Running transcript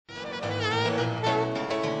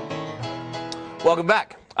Welcome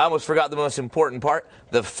back. I almost forgot the most important part,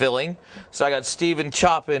 the filling. So I got Steven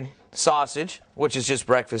chopping sausage, which is just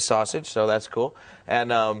breakfast sausage, so that's cool. And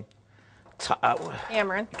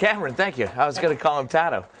Cameron, thank you. I was going to call him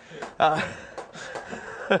Tato.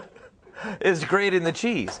 Is grating the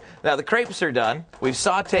cheese. Now the crepes are done. We've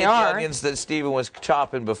sauteed the onions that Steven was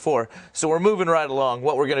chopping before, so we're moving right along.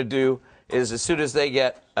 What we're going to do is, as soon as they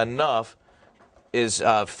get enough, is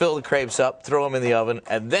fill the crepes up, throw them in the oven,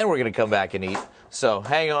 and then we're going to come back and eat. So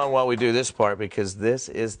hang on while we do this part, because this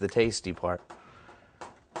is the tasty part.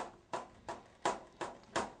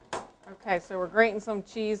 Okay, so we're grating some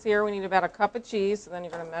cheese here. We need about a cup of cheese, so then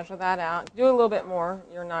you're going to measure that out. Do a little bit more.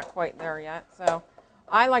 You're not quite there yet. So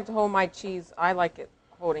I like to hold my cheese. I like it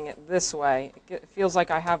holding it this way. It feels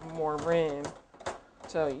like I have more room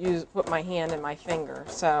to put my hand in my finger.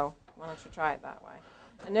 So why don't you try it that way?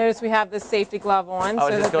 And notice we have this safety glove on so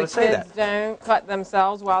that the kids don't cut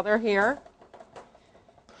themselves while they're here.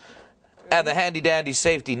 And the handy-dandy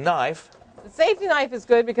safety knife. The safety knife is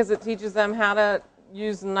good because it teaches them how to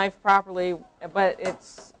use the knife properly, but it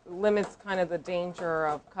limits kind of the danger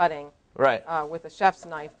of cutting with a chef's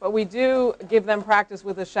knife. But we do give them practice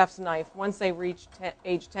with a chef's knife once they reach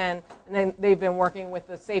age 10, and then they've been working with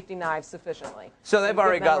the safety knife sufficiently. So they've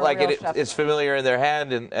already got like it's familiar in their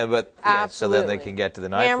hand, so then they can get to the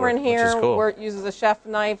knife. Cameron here which is cool. uses a chef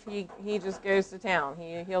knife. He just goes to town.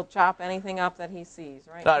 He'll chop anything up that he sees.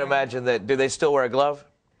 Right. I'd imagine that. Do they still wear a glove?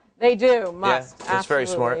 They do. Must. Yeah, that's very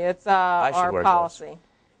smart. It's our policy.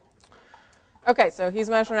 Okay, so he's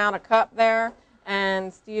measuring out a cup there.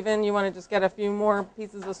 And Steven, you want to just get a few more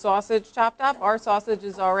pieces of sausage chopped up. Our sausage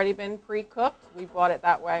has already been pre-cooked. We bought it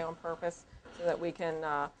that way on purpose so that we can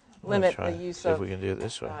limit the use of if we can do it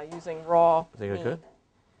this way. Using raw Think I could?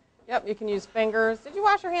 Yep, you can use fingers. Did you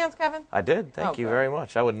wash your hands, Kevin? I did. Thank you very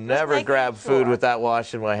much. I would never grab food without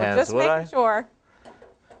washing my hands, just would I? Just making sure.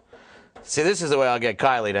 See, this is the way I'll get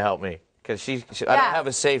Kylie to help me. Because I don't have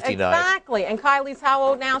a safety knife. Exactly. And Kylie's how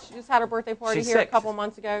old now? She just had her birthday party here a couple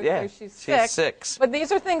months ago. Yeah, so she's 6. But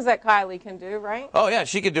these are things that Kylie can do, right? Oh, yeah,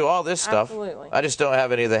 she can do all this stuff. Absolutely. I just don't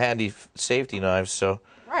have any of the handy safety knives, so.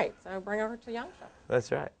 Right. So bring her to Young Chef.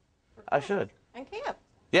 That's right. I should. And camp.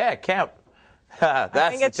 Yeah, camp. That's I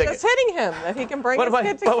think it's just hitting him that he can bring his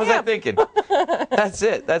kid to camp. What was I thinking? That's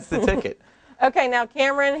it. That's the ticket. Okay, now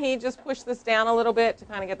Cameron, he just pushed this down a little bit to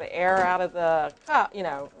kind of get the air out of the cup,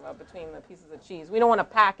 between the pieces of cheese. We don't want to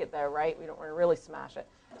pack it though, right? We don't want to really smash it.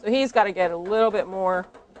 So he's got to get a little bit more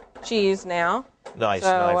cheese now. Nice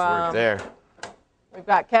work there. We've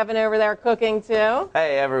got Kevin over there cooking too.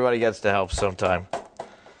 Hey, everybody gets to help sometime.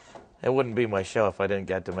 It wouldn't be my show if I didn't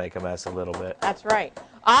get to make a mess a little bit. That's right.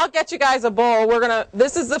 I'll get you guys a bowl.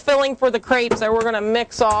 This is the filling for the crepes, so we're gonna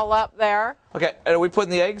mix all up there. Okay, are we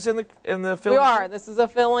putting the eggs in the filling? We are. This is a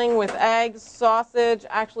filling with eggs, sausage,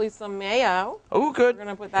 actually some mayo. Oh, good. We're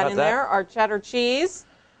gonna put that in there. Our cheddar cheese.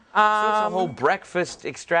 So it's a whole breakfast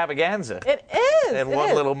extravaganza. It is. And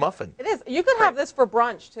one little muffin. It is. You could have this for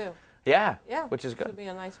brunch too. Yeah. Yeah. Which is good. Should be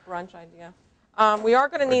a nice brunch idea. We are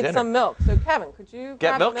going to need some milk. So Kevin, could you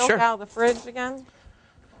grab milk out of the fridge again?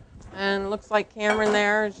 And looks like Cameron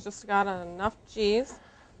there has just got enough cheese.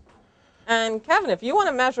 And Kevin, if you want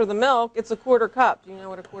to measure the milk, it's a 1/4 cup. Do you know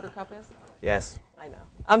what a 1/4 cup is? Yes. I know.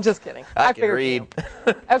 I'm just kidding. I can read.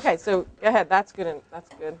 Okay, so go ahead. That's good. That's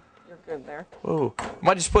good. You're good there. Ooh. Am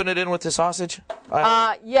I just putting it in with the sausage?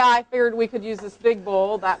 Yeah, I figured we could use this big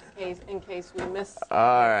bowl in case we miss.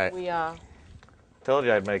 All right. We told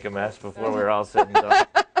you I'd make a mess before we were all sitting down.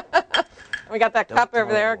 We got that cup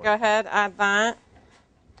over there. Go ahead, add that.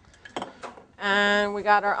 And we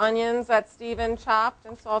got our onions that Steven chopped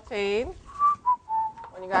and sauteed.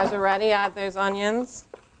 When you guys are ready, add those onions.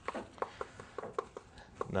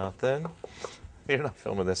 Nothing. You're not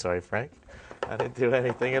filming this, are you, Frank? I didn't do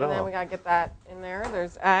anything at all. And then we got to get that in there.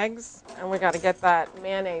 There's eggs. And we got to get that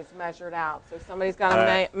mayonnaise measured out. So somebody's got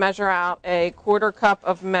to measure out a 1/4 cup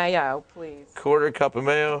of mayo, please. 1/4 cup of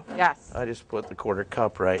mayo? Yes. I just put the 1/4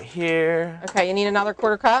 cup right here. Okay, you need another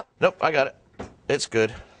 1/4 cup? Nope, I got it. It's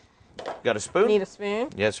good. Got a spoon? Need a spoon?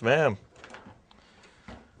 Yes, ma'am.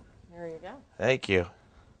 There you go. Thank you.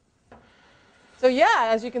 So yeah,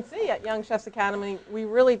 as you can see at Young Chefs Academy, we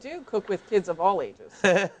really do cook with kids of all ages.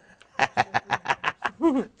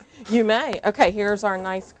 You may. Okay, here's our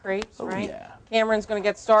nice crepes, right? Yeah. Cameron's going to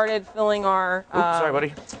get started filling our sorry,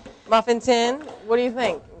 buddy. Muffin tin. What do you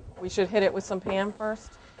think? We should hit it with some Pam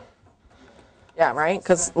first? Yeah, right?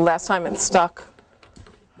 Because last time it stuck.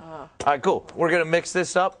 All right, cool. We're going to mix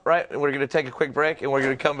this up, right? And we're going to take a quick break, and we're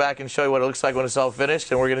going to come back and show you what it looks like when it's all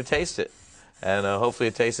finished, and we're going to taste it. And hopefully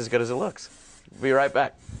it tastes as good as it looks. Be right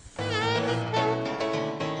back.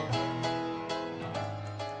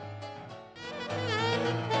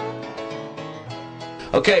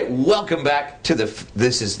 Okay, welcome back to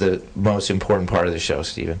this is the most important part of the show,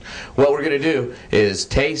 Stephen. What we're going to do is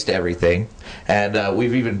taste everything, and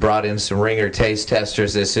we've even brought in some ringer taste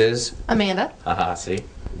testers. This is Amanda. Haha, see?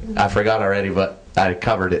 I forgot already, but I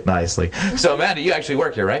covered it nicely. So, Amanda, you actually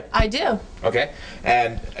work here, right? I do. Okay.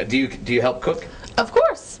 And do you help cook? Of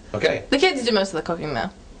course. Okay. The kids do most of the cooking, though.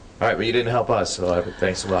 All right, but you didn't help us, so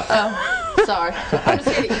thanks a lot. Oh, sorry. I'm just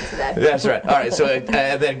here to eat today. That's right. All right, so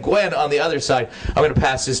and then Gwen on the other side, I'm going to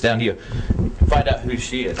pass this down to you. Find out who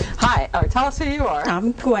she is. Hi, tell us who you are.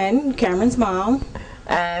 I'm Gwen, Cameron's mom.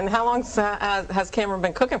 And how long has Cameron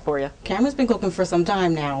been cooking for you? Cameron's been cooking for some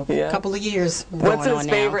time now, Yeah. a couple of years. What's going his on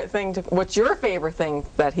favorite thing? What's your favorite thing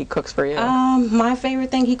that he cooks for you? My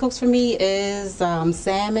favorite thing he cooks for me is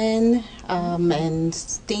salmon and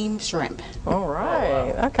steamed shrimp. All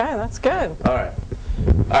right. Okay, that's good. All right.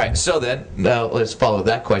 All right, so then, now let's follow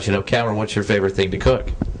that question up. Cameron, what's your favorite thing to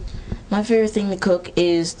cook? My favorite thing to cook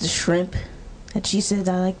is the shrimp that she said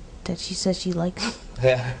she likes.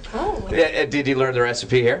 Yeah. Oh. Yeah, did you learn the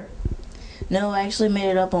recipe here? No, I actually made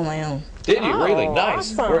it up on my own. Did you? Really? Oh,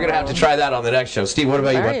 Nice. awesome. We're going to have to try that on the next show. Steve, what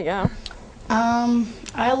about you? There you go.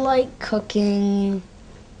 I like cooking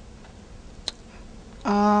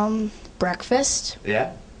breakfast.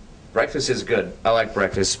 Yeah? Breakfast is good. I like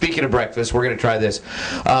breakfast. Speaking of breakfast, we're going to try this.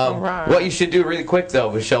 right. What you should do really quick, though,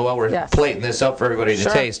 Michelle, while we're Yes. plating this up for everybody to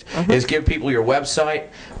Sure. taste, is give people your website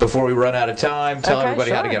before we run out of time. Tell Okay,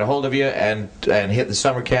 everybody how to sure. get a hold of you, and hit the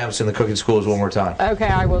summer camps and the cooking schools one more time. Okay,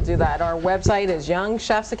 I will do that. Our website is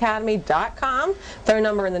youngchefsacademy.com. Phone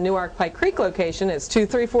number in the Newark Pike Creek location is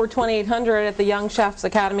 234-2800 at the Young Chefs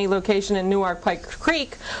Academy location in Newark Pike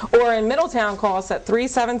Creek, or in Middletown, call us at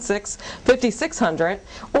 376-5600,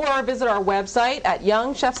 or visit our website at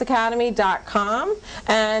youngchefsacademy.com,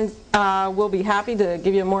 and we'll be happy to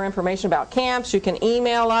give you more information about camps. You can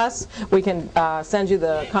email us. We can send you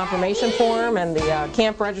the confirmation form and the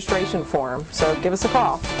camp registration form. So give us a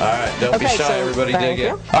call. All right, don't be Okay, shy, so everybody. thank Dig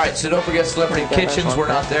in. you. All right, so don't forget Celebrity Kitchens. We're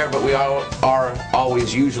not there, but we are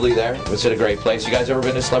always usually there. It's a great place. You guys ever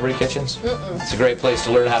been to Celebrity Kitchens? It's a great place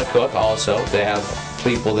to learn how to cook. Also, they have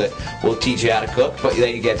people that will teach you how to cook, but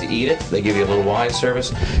then you get to eat it. They give you a little wine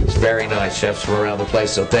service. It's very nice. Chefs from around the place.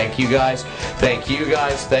 So thank you guys. Thank you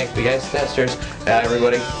guys. Thank the guest testers.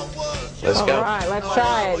 Everybody, let's go. All right, let's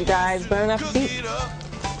try it, you guys. Bon appetit.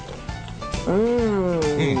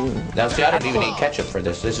 Now, see, I didn't even eat ketchup for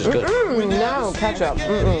this. This is good. No ketchup.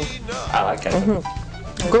 I like ketchup.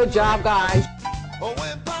 Good job, guys. Oh,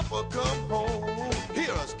 when Papa come home,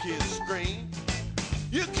 hear us kids scream.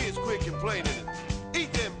 You kids quit complaining